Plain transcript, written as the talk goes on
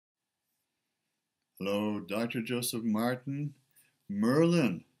Hello, Dr. Joseph Martin.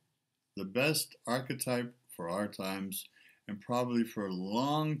 Merlin, the best archetype for our times and probably for a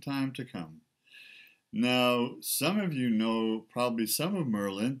long time to come. Now, some of you know probably some of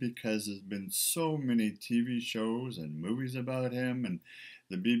Merlin because there's been so many TV shows and movies about him, and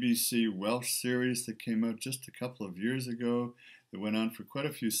the BBC Welsh series that came out just a couple of years ago that went on for quite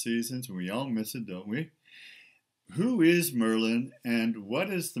a few seasons, and we all miss it, don't we? Who is Merlin, and what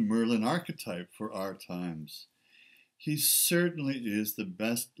is the Merlin archetype for our times? He certainly is the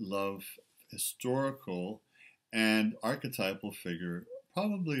best loved historical and archetypal figure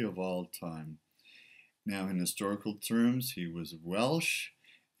probably of all time. Now, in historical terms, he was Welsh,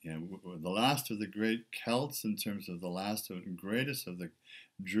 the last of the great Celts in terms of the last and greatest of the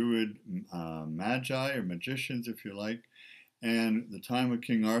Druid magi or magicians, if you like, and the time of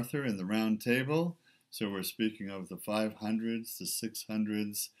King Arthur and the Round Table. So we're speaking of the 500s, the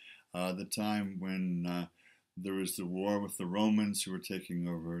 600s, the time when there was the war with the Romans who were taking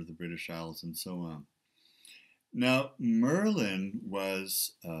over the British Isles and so on. Now, Merlin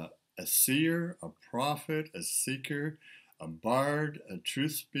was a seer, a prophet, a seeker, a bard, a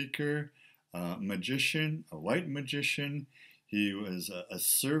truth speaker, a magician, a white magician. He was a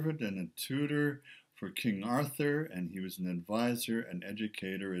servant and a tutor for King Arthur, and he was an advisor, an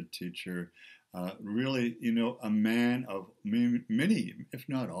educator, a teacher. Really, a man of many, if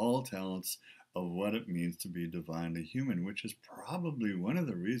not all, talents of what it means to be divinely human, which is probably one of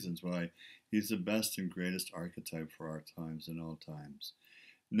the reasons why he's the best and greatest archetype for our times and all times.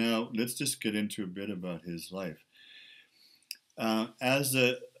 Now, let's just get into a bit about his life.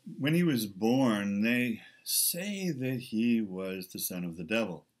 When he was born, they say that he was the son of the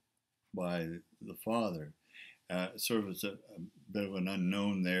devil by the father. Sort of a bit of an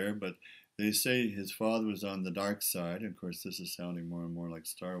unknown there, but they say his father was on the dark side. Of course, this is sounding more and more like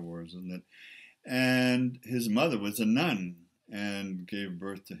Star Wars, isn't it? And his mother was a nun and gave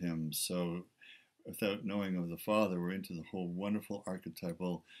birth to him. So without knowing of the father, we're into the whole wonderful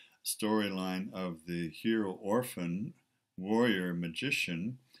archetypal storyline of the hero orphan warrior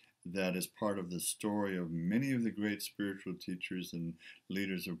magician that is part of the story of many of the great spiritual teachers and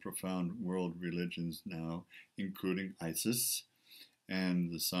leaders of profound world religions now, including Isis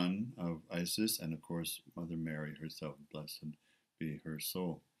and the son of Isis, and of course Mother Mary herself, blessed be her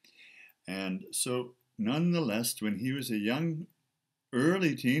soul. And so nonetheless, when he was a young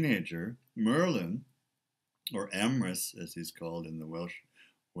early teenager, Merlin, or Emrys as he's called in the Welsh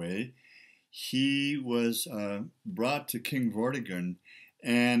way, he was brought to King Vortigern,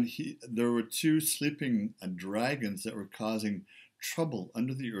 and there were two sleeping dragons that were causing trouble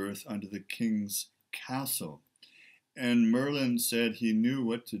under the earth, under the king's castle. And Merlin said he knew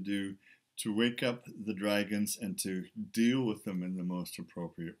what to do to wake up the dragons and to deal with them in the most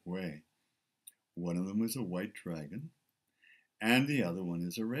appropriate way. One of them was a white dragon, and the other one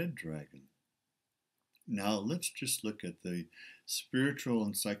is a red dragon. Now let's just look at the spiritual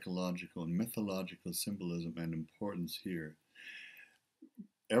and psychological and mythological symbolism and importance here.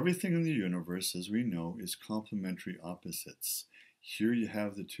 Everything in the universe, as we know, is complementary opposites. Here you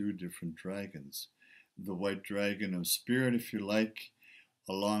have the two different dragons. The white dragon of spirit, if you like,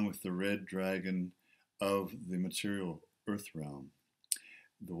 along with the red dragon of the material earth realm.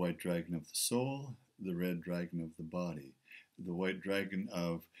 The white dragon of the soul, the red dragon of the body. The white dragon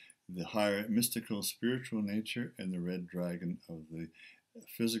of the higher mystical spiritual nature, and the red dragon of the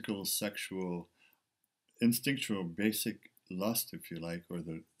physical, sexual, instinctual, basic lust, if you like, or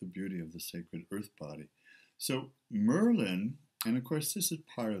the beauty of the sacred earth body. So Merlin, and of course this is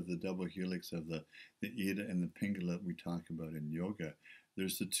part of the double helix of the Ida and the Pingala we talk about in yoga.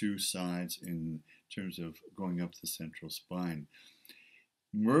 There's the two sides in terms of going up the central spine.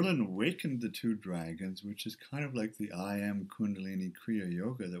 Merlin awakened the two dragons, which is kind of like the I Am Kundalini Kriya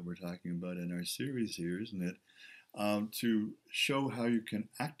Yoga that we're talking about in our series here, isn't it? To show how you can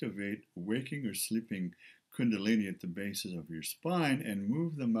activate waking or sleeping Kundalini at the bases of your spine and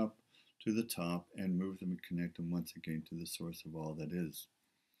move them up to the top and move them and connect them once again to the source of all that is.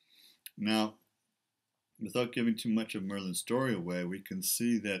 Now, without giving too much of Merlin's story away, we can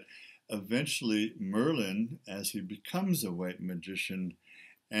see that eventually Merlin, as he becomes a white magician,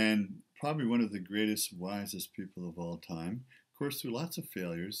 and probably one of the greatest, wisest people of all time, of course, through lots of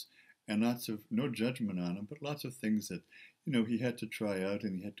failures and lots of, no judgment on him, but lots of things that, he had to try out,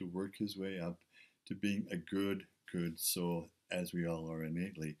 and he had to work his way up to being a good soul, as we all are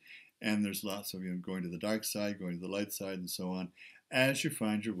innately. And there's lots of, going to the dark side, going to the light side, and so on, as you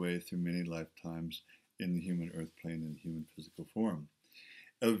find your way through many lifetimes in the human earth plane and human physical form.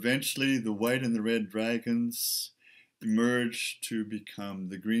 Eventually, the white and the red dragons merge to become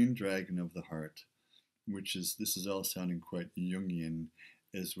the green dragon of the heart. this is all sounding quite Jungian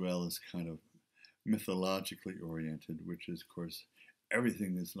as well as kind of mythologically oriented, which is, of course,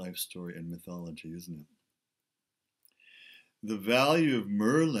 everything is life story and mythology, isn't it? The value of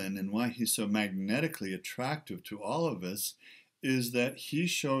Merlin and why he's so magnetically attractive to all of us is that he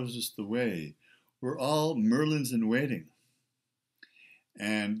shows us the way. We're all Merlins in waiting.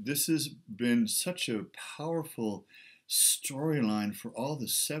 And this has been such a powerful storyline for all the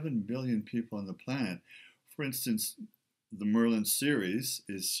 7 billion people on the planet. For instance, the Merlin series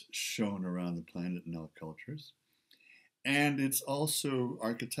is shown around the planet in all cultures. And it's also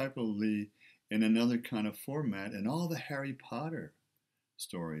archetypally in another kind of format in all the Harry Potter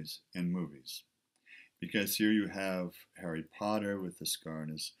stories and movies. Because here you have Harry Potter with the scar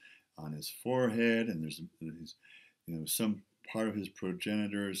on his forehead, and there's some part of his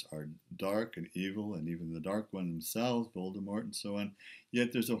progenitors are dark and evil, and even the Dark One themselves, Voldemort and so on.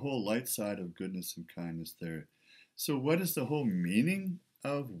 Yet there's a whole light side of goodness and kindness there. So what is the whole meaning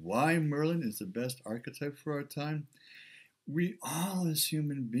of why Merlin is the best archetype for our time? We all as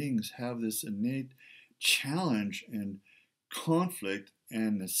human beings have this innate challenge and conflict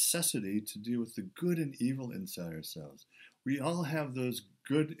and necessity to deal with the good and evil inside ourselves. We all have those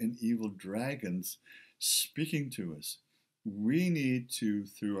good and evil dragons speaking to us. We need to,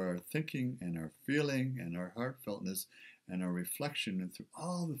 through our thinking and our feeling and our heartfeltness and our reflection and through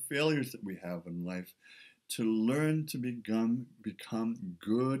all the failures that we have in life, to learn to become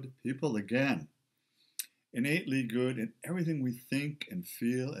good people again. Innately good in everything we think and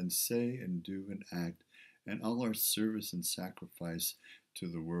feel and say and do and act, and all our service and sacrifice to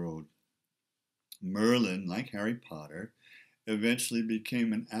the world. Merlin, like Harry Potter, eventually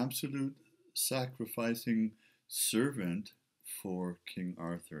became an absolute sacrificing servant for King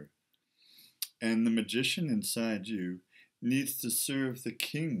Arthur. And the magician inside you needs to serve the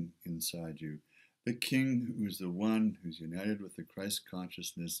king inside you. The king who's the one who's united with the Christ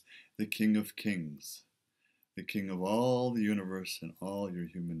consciousness, the King of Kings, the king of all the universe and all your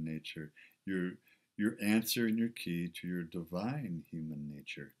human nature, your answer and your key to your divine human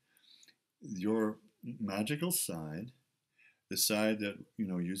nature. Your magical side, the side that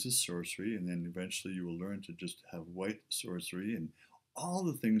uses sorcery, and then eventually you will learn to just have white sorcery and all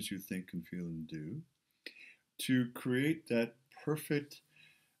the things you think and feel and do, to create that perfect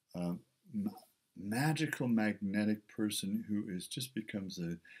magical magnetic person who just becomes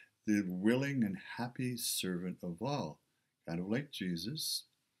the willing and happy servant of all, kind of like Jesus,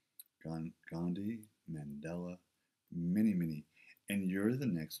 Gandhi, Mandela, many. And you're the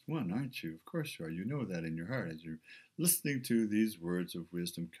next one, aren't you? Of course you are. You know that in your heart as you're listening to these words of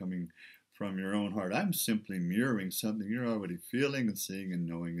wisdom coming from your own heart. I'm simply mirroring something you're already feeling and seeing and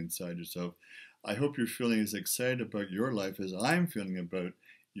knowing inside yourself. I hope you're feeling as excited about your life as I'm feeling about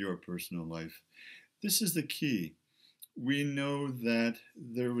your personal life. This is the key. We know that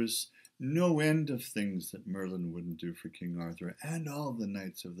there was no end of things that Merlin wouldn't do for King Arthur and all the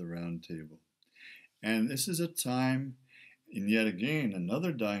knights of the Round Table. And this is a time, and yet again,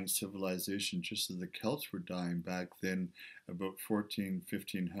 another dying civilization, just as the Celts were dying back then about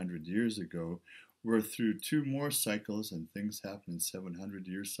 1500 years ago. We're through 2 more cycles, and things happen in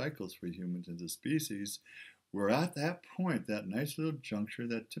 700-year cycles for humans as a species. We're at that point, that nice little juncture,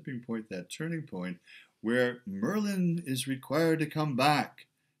 that tipping point, that turning point, where Merlin is required to come back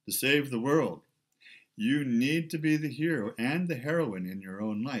to save the world. You need to be the hero and the heroine in your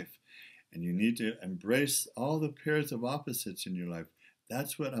own life. And you need to embrace all the pairs of opposites in your life.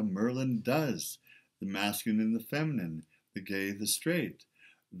 That's what a Merlin does. The masculine and the feminine, the gay, the straight,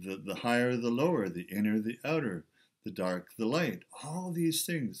 the higher, the lower, the inner, the outer, the dark, the light. All these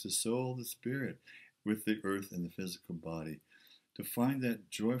things, the soul, the spirit, with the earth and the physical body. To find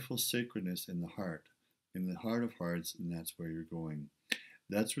that joyful sacredness in the heart of hearts, and that's where you're going.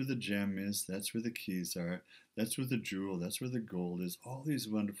 That's where the gem is, that's where the keys are, that's where the jewel, that's where the gold is, all these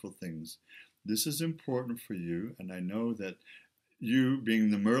wonderful things. This is important for you, and I know that you,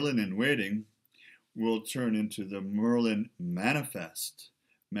 being the Merlin in waiting, will turn into the Merlin manifest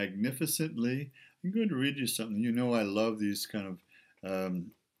magnificently. I'm going to read you something. You know I love these kind of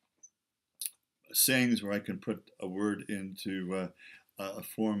sayings where I can put a word into a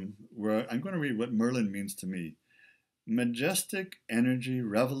form where I'm going to read what Merlin means to me. Majestic energy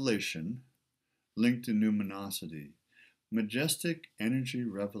revelation linked to numinosity. Majestic energy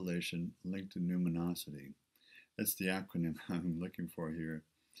revelation linked to numinosity. That's the acronym I'm looking for here.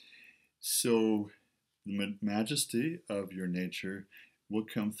 So the majesty of your nature will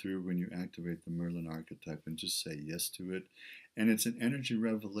come through when you activate the Merlin archetype and just say yes to it. And it's an energy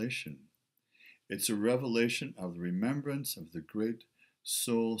revelation. It's a revelation of the remembrance of the great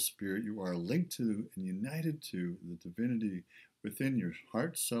soul, spirit. You are linked to and united to the divinity within your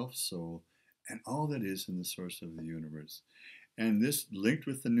heart, self, soul, and all that is in the source of the universe. And this linked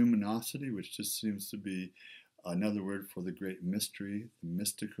with the numinosity, which just seems to be another word for the great mystery, the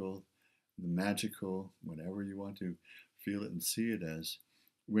mystical, the magical, whatever you want to feel it and see it as.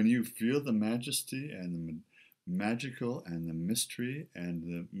 When you feel the majesty and the magical and the mystery and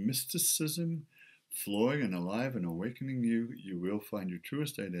the mysticism flowing and alive and awakening you, you will find your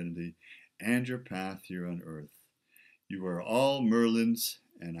truest identity and your path here on earth. You are all Merlins,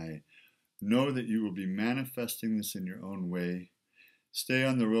 and I know that you will be manifesting this in your own way. Stay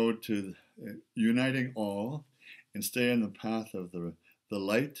on the road to uniting all, and stay on the path of the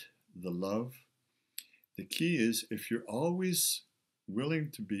light, the love. The key is if you're always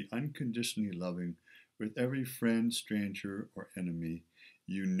willing to be unconditionally loving with every friend, stranger, or enemy,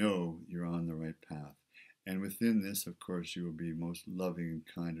 you know you're on the right path. And within this, of course, you will be most loving and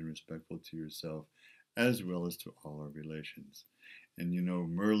kind and respectful to yourself, as well as to all our relations. And you know,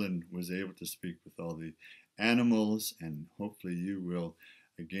 Merlin was able to speak with all the animals, and hopefully you will,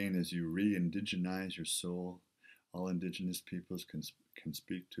 again, as you re-indigenize your soul. All indigenous peoples can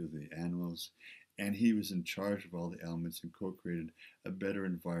speak to the animals. And he was in charge of all the elements and co-created a better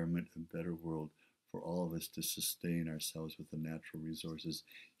environment, a better world for all of us to sustain ourselves with the natural resources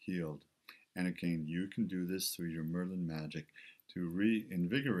healed. And again, you can do this through your Merlin magic to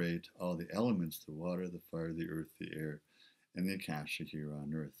reinvigorate all the elements, the water, the fire, the earth, the air, and the Akasha here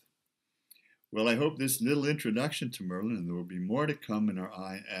on earth. Well, I hope this little introduction to Merlin, and there will be more to come in our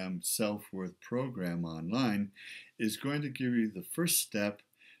I Am Self-Worth program online, is going to give you the first step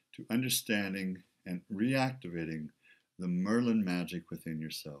to understanding and reactivating the Merlin magic within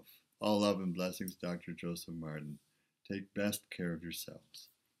yourself. All love and blessings, Dr. Joseph Martin. Take best care of yourselves.